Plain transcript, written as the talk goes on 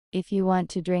If you want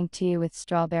to drink tea with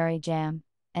strawberry jam,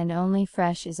 and only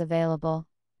fresh is available,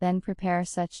 then prepare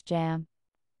such jam.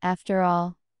 After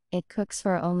all, it cooks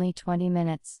for only 20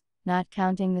 minutes, not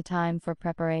counting the time for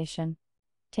preparation.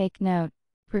 Take note.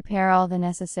 Prepare all the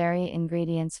necessary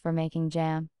ingredients for making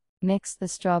jam. Mix the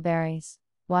strawberries.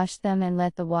 Wash them and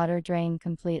let the water drain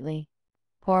completely.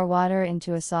 Pour water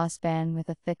into a saucepan with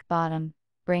a thick bottom,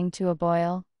 bring to a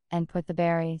boil, and put the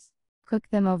berries. Cook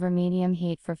them over medium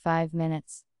heat for 5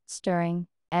 minutes, stirring.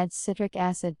 Add citric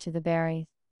acid to the berries.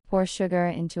 Pour sugar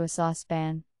into a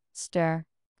saucepan. Stir.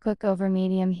 Cook over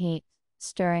medium heat,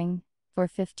 stirring, for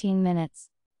 15 minutes.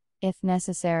 If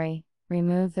necessary,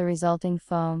 remove the resulting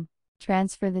foam.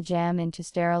 Transfer the jam into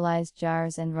sterilized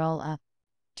jars and roll up.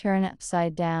 Turn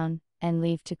upside down, and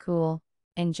leave to cool.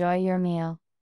 Enjoy your meal.